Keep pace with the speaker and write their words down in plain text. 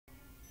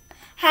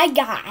Hi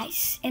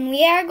guys, and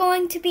we are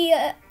going to be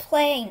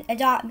playing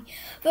Adopt Me.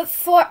 But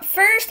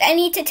first, I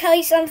need to tell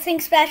you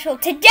something special.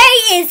 Today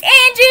is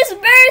Andrew's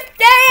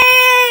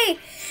birthday!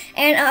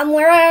 And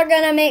we're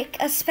gonna make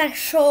a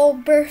special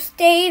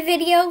birthday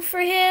video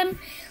for him.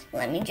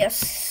 Let me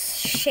just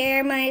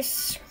share my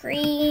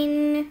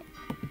screen.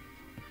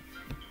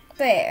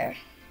 There.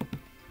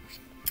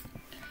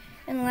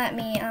 And let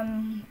me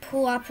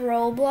pull up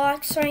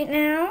Roblox right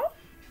now.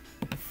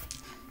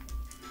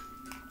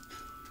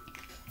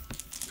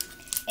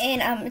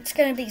 And it's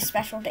gonna be a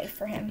special day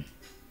for him.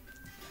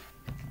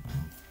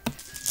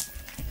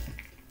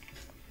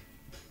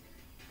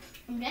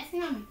 I'm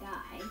dressing on a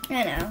guy.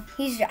 I know,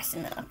 he's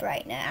dressing up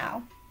right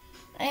now.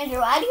 Andrew,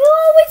 why do you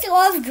always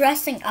love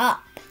dressing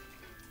up?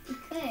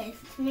 Because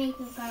to make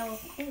me feel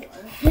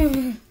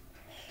cool.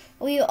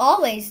 Well, you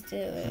always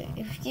do.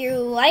 If you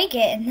like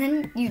it and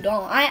then you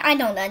don't, I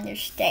don't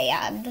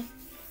understand.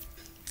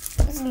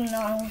 There's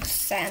no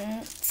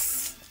sense.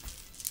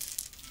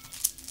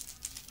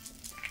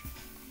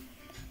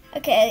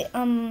 Okay,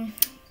 so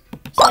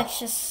let's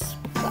just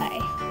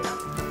play.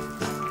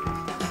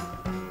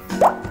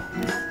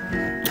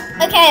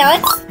 Okay,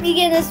 let's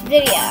begin this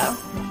video.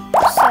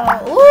 So,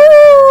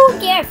 ooh,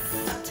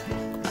 gift.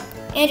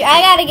 Andrew,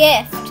 I got a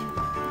gift.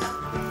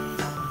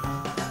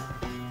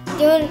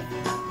 Doing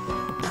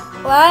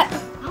what?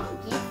 Oh,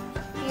 gift.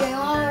 You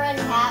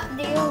already have?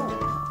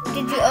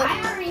 Did you? I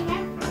already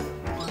have.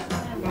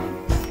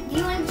 Do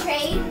you want to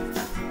trade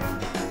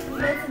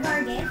both of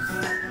our gifts?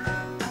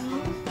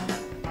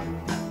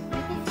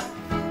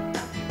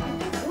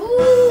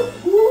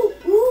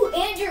 Ooh,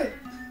 Andrew.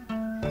 I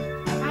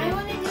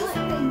want to do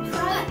something.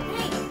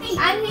 Hey,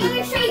 I'm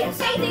gonna show you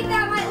something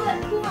that might look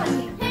cool on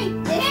you. Hey,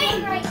 this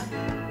one right.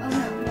 Oh no,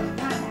 not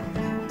that.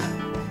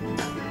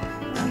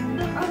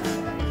 Oh,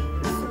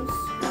 so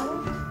slow.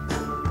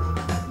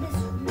 This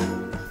one.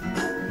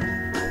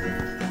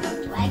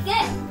 Like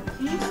it?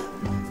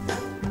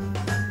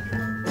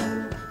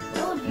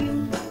 Told you.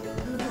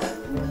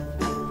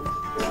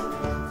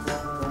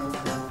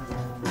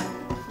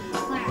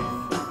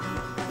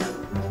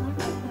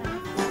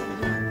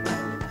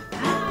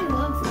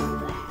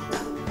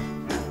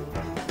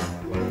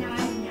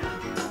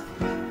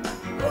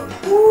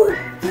 Ooh,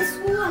 this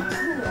will look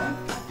cool.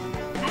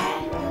 I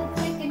look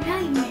like a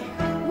nightmare.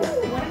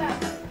 Ooh, what about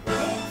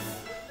this?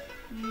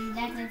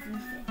 That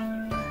doesn't fit.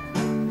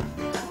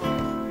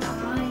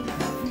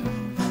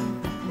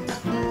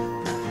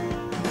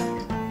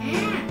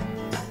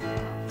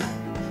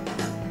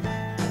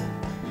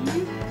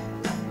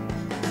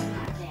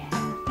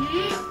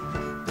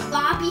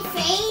 Bobby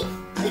Faith?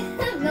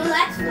 No,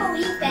 that's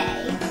Felipe.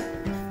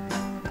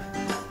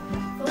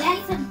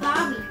 That's a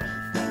Bobby.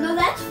 No,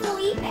 that's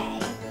Felipe. Hey,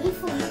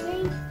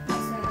 Felipe.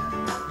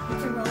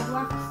 It's a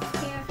Roblox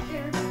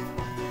character.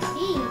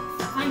 He's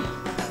funny.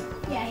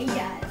 Yeah, he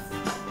does.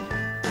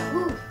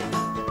 Ooh.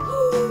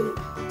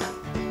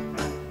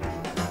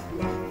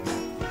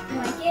 You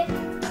like it?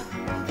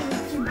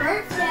 It's your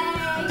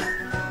birthday.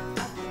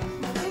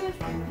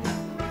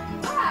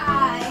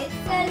 Why? It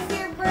says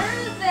your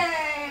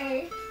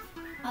birthday.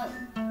 Oh.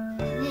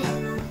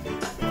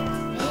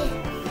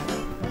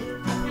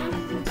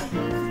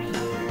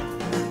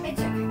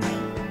 It's okay.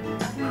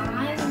 I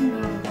don't know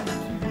what to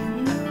do.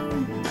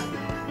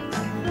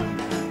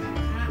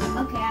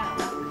 Okay.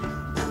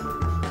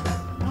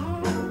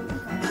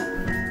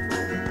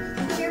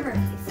 It's your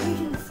birthday, so you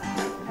can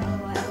decide.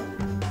 LOL.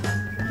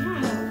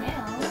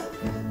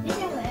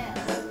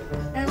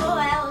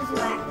 LOL is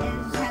how to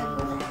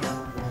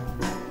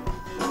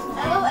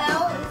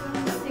LOL is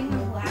the thing of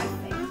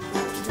laughing.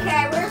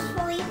 Okay, where's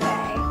Felipe?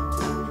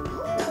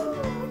 Ooh,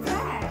 what's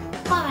that?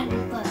 Fun,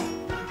 but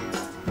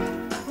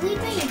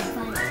Felipe is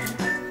funny.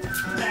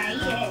 Yeah, he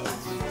is.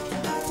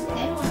 I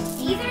don't want to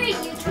Either a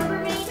YouTuber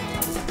made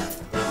him,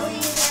 or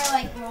either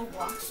like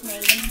Roblox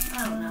made him. I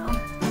don't know.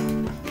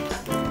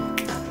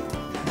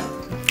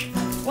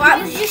 Well, I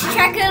was just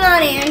checking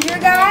on Andrew,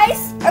 guys.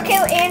 Okay,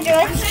 well, Andrew,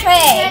 let's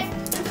trade.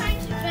 I'm trying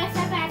to dress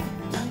up as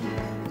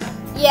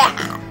Yeah,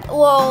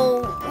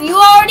 well, you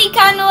already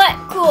kind of look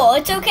cool.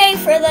 It's okay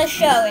for the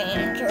show,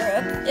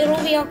 Andrew.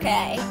 It'll be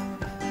okay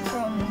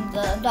from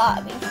the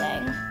Dobby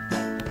thing.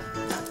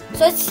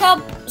 So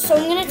so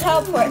I'm gonna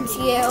teleport to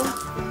you.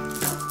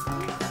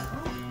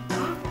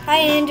 Hi,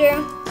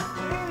 Andrew.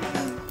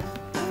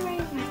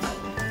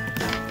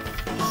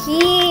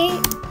 He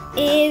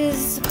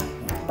is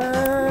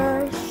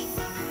birthday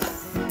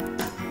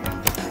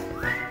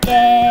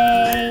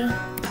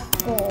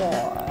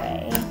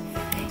boy.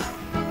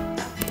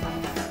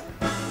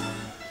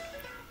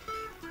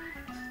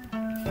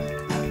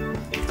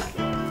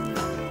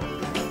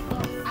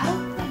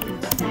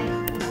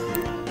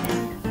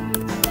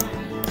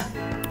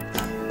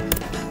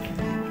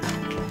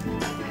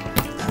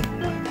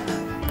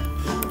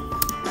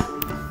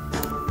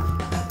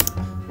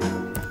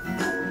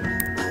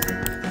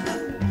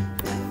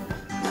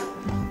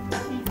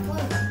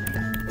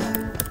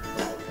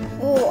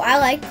 Ooh, I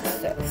like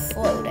the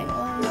floating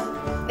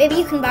one. Maybe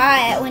you can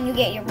buy it when you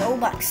get your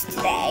Robux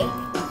today.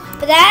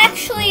 But that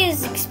actually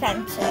is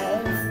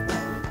expensive.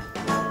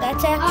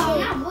 That's Oh,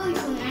 actually. not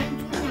boyfriend. I'm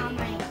doing all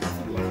my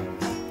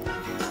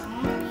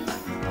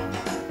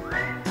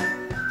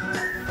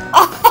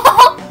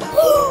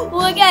Oh,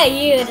 look at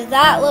you. Does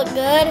that look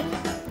good?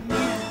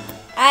 Yeah.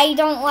 I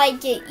don't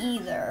like it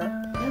either.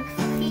 Looks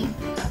cheap.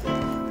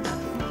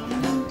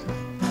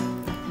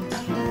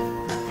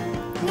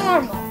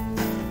 Normal.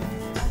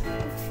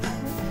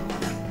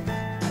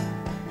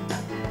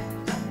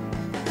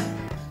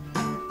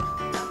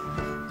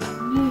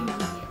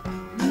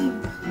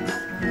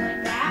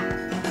 Like that?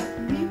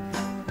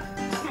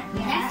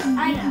 That's I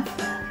know. neat.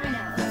 I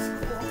know. It's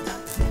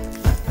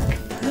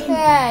cool.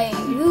 Okay,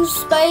 who's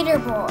Spider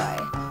Boy?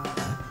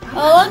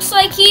 Oh, looks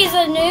like he's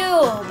a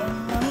noob.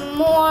 I'm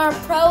more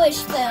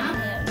pro-ish than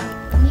him.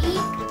 Me?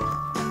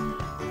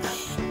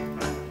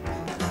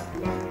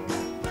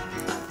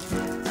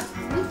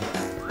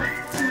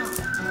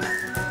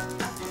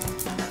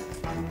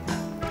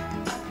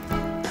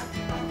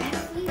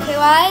 Okay,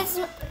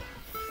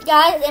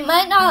 guys, it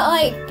might not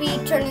like be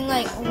turning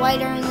like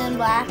whiter and then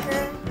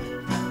blacker,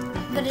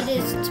 but it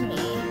is to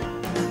me.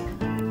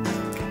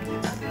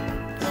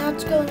 Now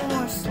it's going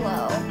more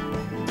slow.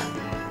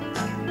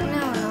 No,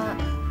 not.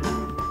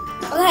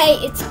 Okay,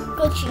 it's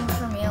glitching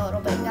for me a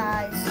little bit,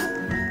 guys.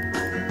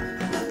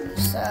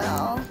 So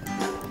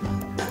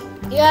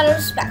you gotta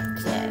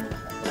respect it.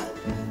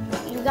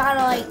 You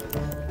gotta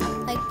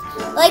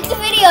like the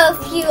video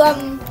if you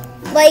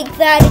like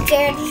that it's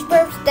Andrew's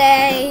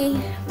birthday.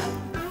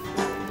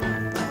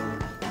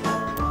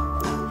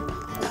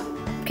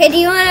 Okay, do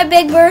you want a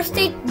big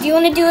birthday? Do you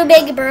want to do a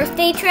big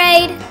birthday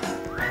trade?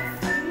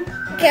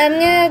 Okay, I'm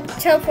gonna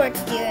teleport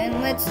to you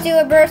and let's do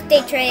a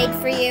birthday trade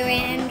for you,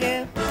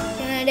 Andrew.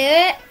 You wanna do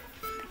it?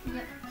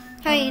 Yep.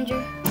 Hi,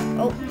 Andrew.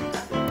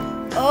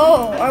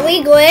 Oh, are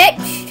we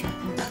glitched?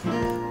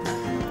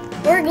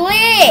 We're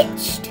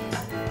glitched.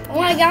 Oh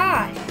my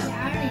gosh. Yeah,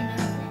 I already know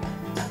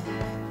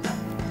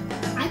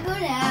that. I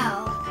got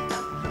out.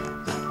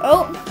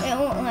 Oh, it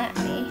won't let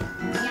me.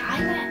 Yeah, I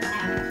got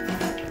out.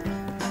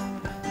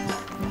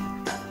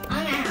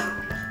 I'm out.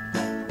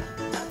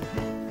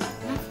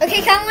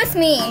 Okay, come with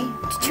me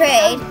to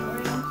trade.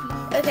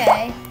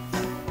 Okay.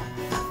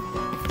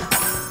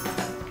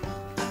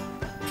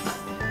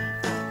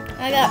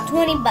 I got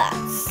 20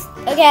 bucks.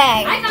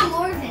 Okay. I got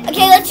more than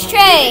Okay, let's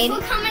trade.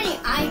 Look how many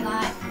I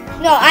got.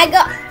 No, I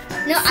got.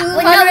 No,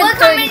 look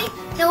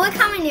 230.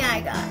 how many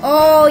I got.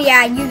 Oh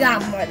yeah, you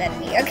got more than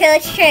me. Okay,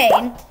 let's trade.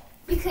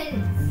 Because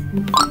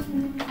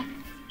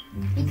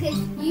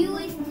you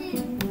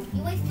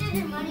wasted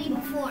your money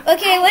before.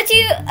 Okay,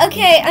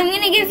 okay, I'm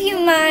gonna give you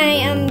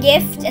my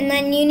gift, and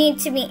then you need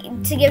to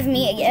give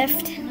me a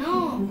gift.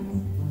 No.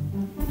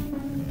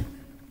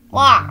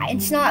 Why?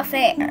 It's not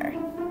fair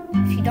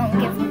if you don't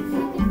give me.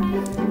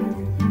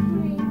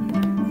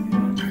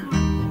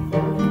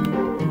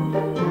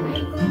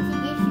 I'm going to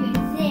give you a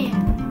thing.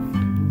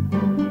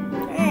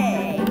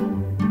 Hey.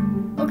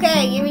 Okay,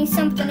 give me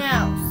something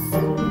else. I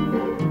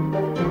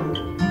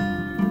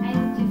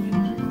will give you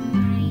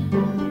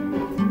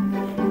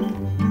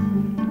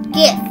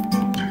Gift.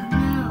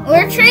 no.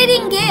 We're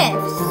trading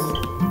gifts.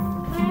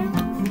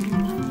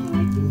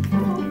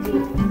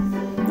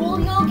 Well,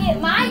 you'll get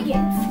my gift.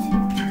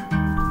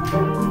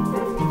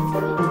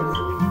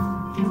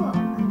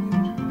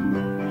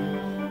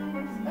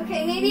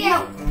 Okay, maybe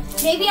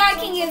I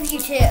can give you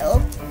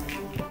two.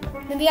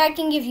 Maybe I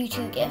can give you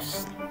two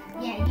gifts.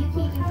 Yeah, you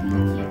can give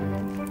me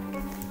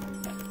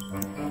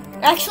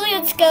Actually,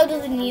 let's go to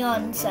the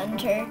Neon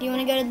Center. Do you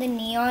want to go to the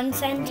Neon two.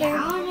 Center?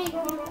 Yeah, I want to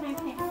go with my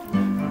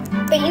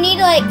pet. But you need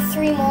like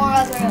 3 more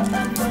other of those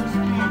pets.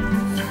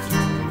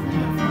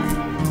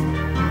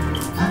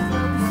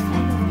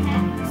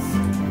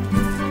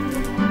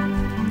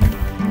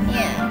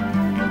 Yeah.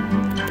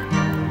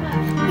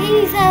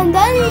 Maybe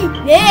somebody.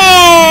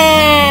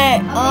 Yeah.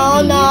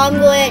 Oh no, I'm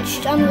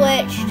glitched.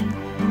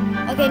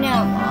 Okay,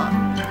 now I'm not.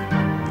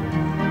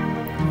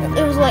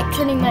 It was like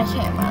turning my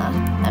camera,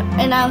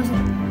 and I was.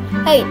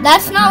 Hey,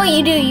 that's not what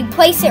you do. You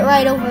place it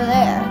right over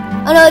there.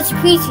 Oh no, it's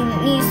preaching.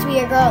 It needs to be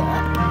a grown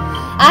up.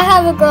 I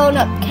have a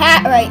grown-up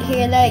cat right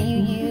here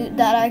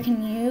that I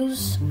can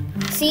use.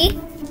 See?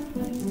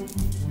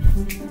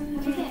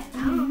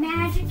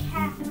 Magic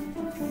hat.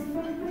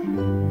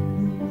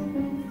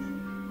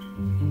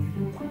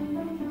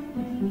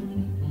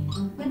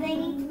 But they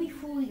need to be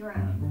fully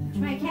grown.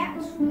 My cat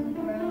is fully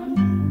grown.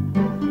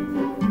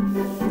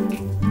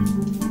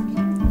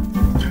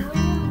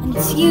 And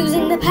it's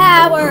using the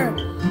power.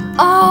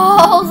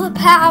 All the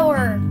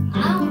power. I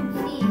don't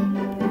see it.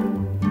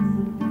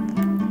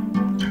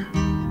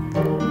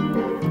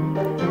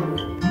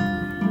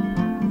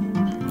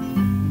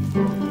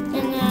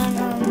 And then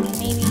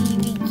maybe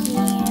we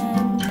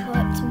can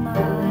put my.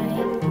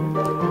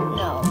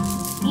 No.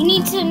 You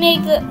need to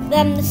make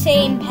them the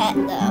same pet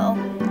though.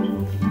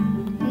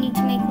 You need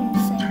to make them the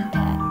same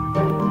pet.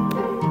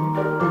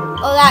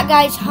 Oh, that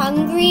guy's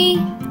hungry.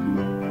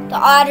 The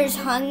otter's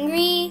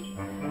hungry.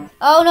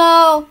 Oh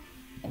no!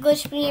 It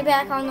glitched me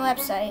back on the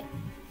website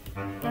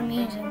I'm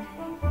using.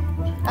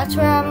 That's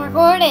where I'm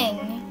recording.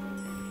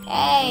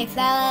 Hey,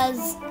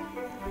 fellas.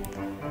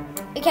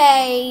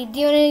 Okay,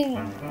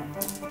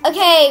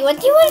 okay, what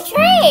do you want to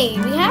trade?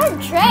 We have a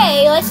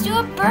trade. Let's do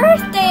a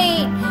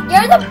birthday.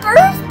 You're the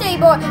birthday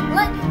boy.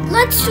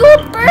 Let's do a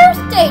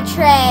birthday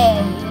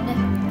trade.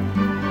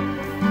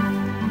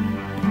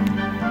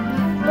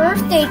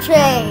 Birthday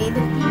trade.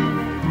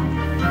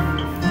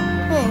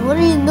 Hey, what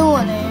are you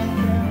doing, Andrew?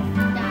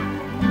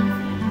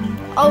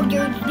 Oh,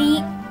 you're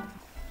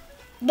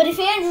But if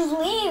Andrew's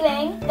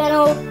leaving, then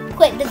I'll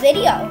quit the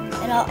video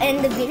and I'll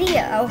end the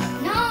video.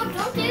 No,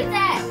 don't do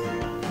that.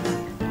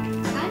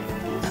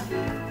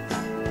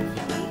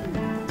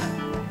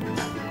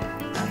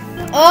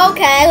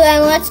 Okay,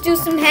 then let's do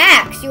some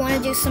hacks. You want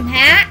to do some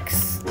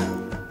hacks?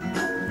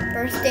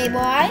 Birthday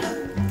boy?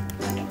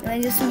 You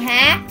want to do some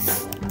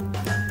hacks?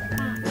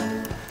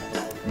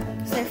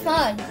 They're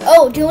fun.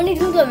 Oh, do you want to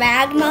do the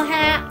magma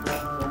hack?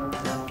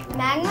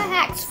 Magma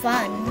hack's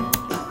fun.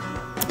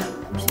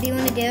 So do you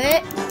want to do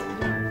it?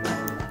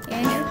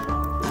 Andrew?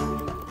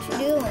 What you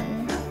doing?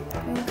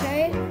 You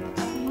okay?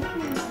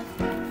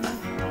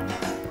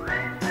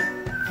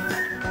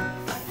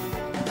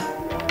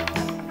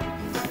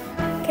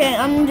 Okay,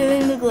 I'm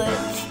doing the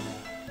glitch.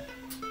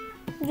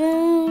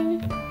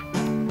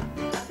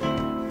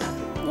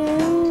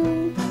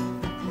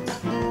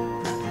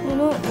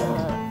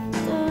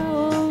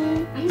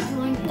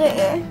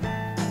 There.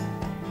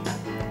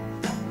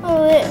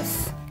 Oh,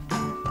 this.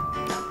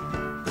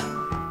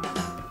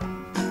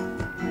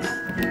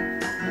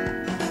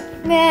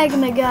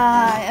 Magma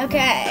guy.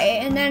 Okay,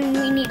 and then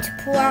we need to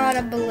pull out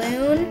a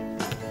balloon.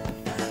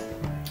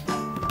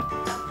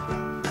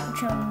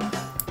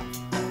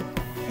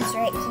 Which is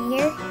right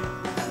here.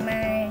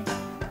 My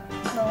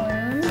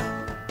balloon.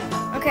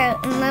 Okay,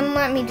 and then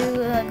let me do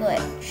a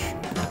glitch.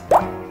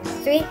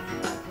 3,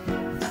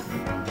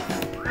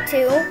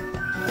 2,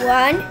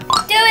 1.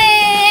 Do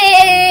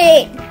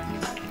it!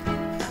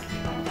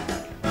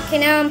 Okay,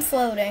 now I'm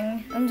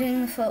floating. I'm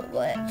doing the float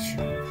glitch.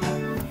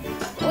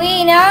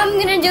 Wait, now I'm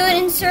gonna do it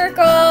in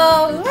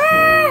circles.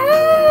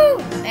 Woohoo!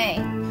 Hey.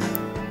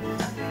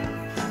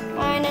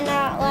 Kinda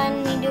not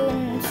letting me do it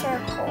in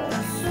circles.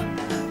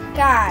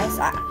 Guys,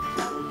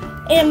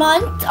 in a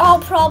month,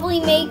 I'll probably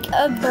make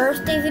a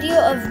birthday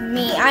video of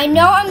me. I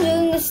know I'm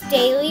doing this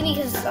daily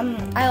because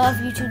I love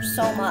YouTube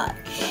so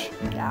much.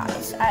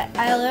 Guys,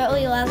 I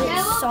literally love it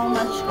so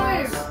much,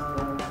 guys.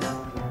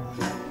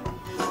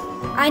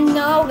 I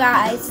know,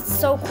 guys, it's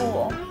so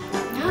cool.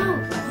 No.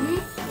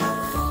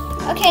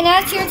 Okay, now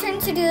it's your turn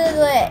to do the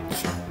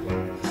glitch.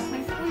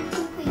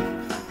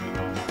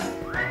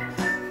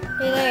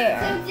 Hey there.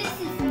 So this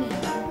is me.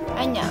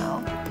 I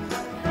know.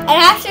 And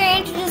after I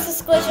introduce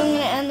this glitch, I'm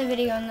gonna end the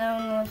video and then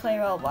I'm gonna play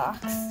Roblox.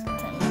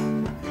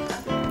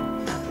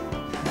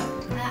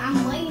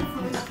 I'm waiting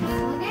for it to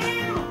slow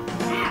down.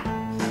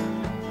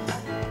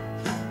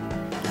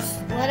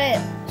 Let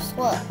it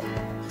slow down.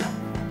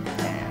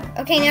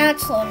 Okay, now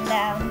it's slowing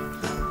down.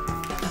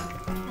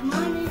 I'm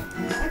on it.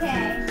 Okay.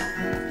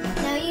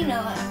 Now you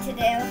know what to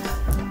do.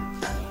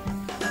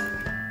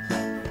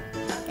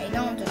 Okay,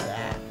 don't do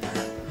that.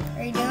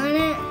 Are you doing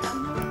it?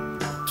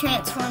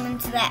 Transform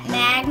into that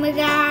magma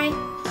guy.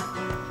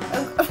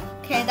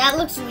 Okay, that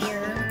looks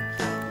weird.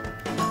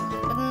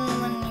 But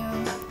then when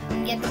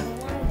you get the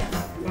balloon.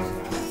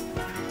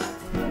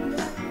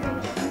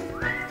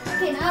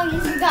 Okay, now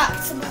you got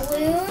some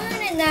balloon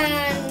and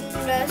then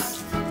just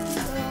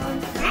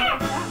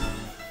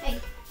hey,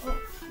 oh,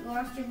 you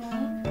lost your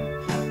balloon?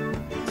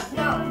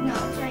 No,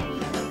 it's right here.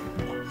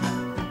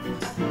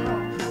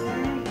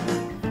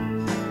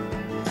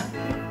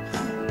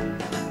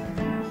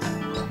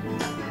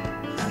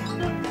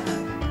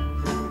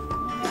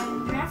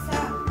 Dress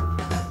up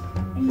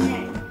and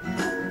then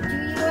do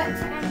you want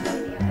to end the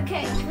video?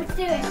 Okay, let's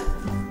do it.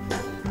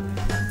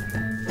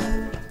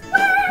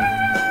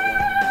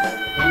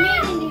 I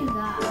made a new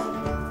guy.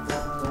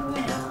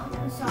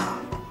 The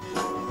song.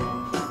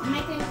 I'm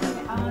making it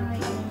all the way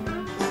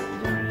down.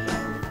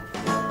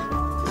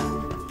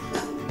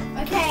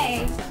 Okay,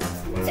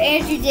 so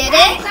Andrew did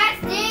it.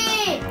 That's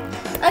it.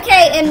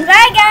 Okay, and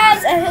bye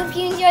guys. I hope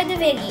you enjoyed the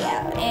video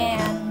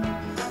and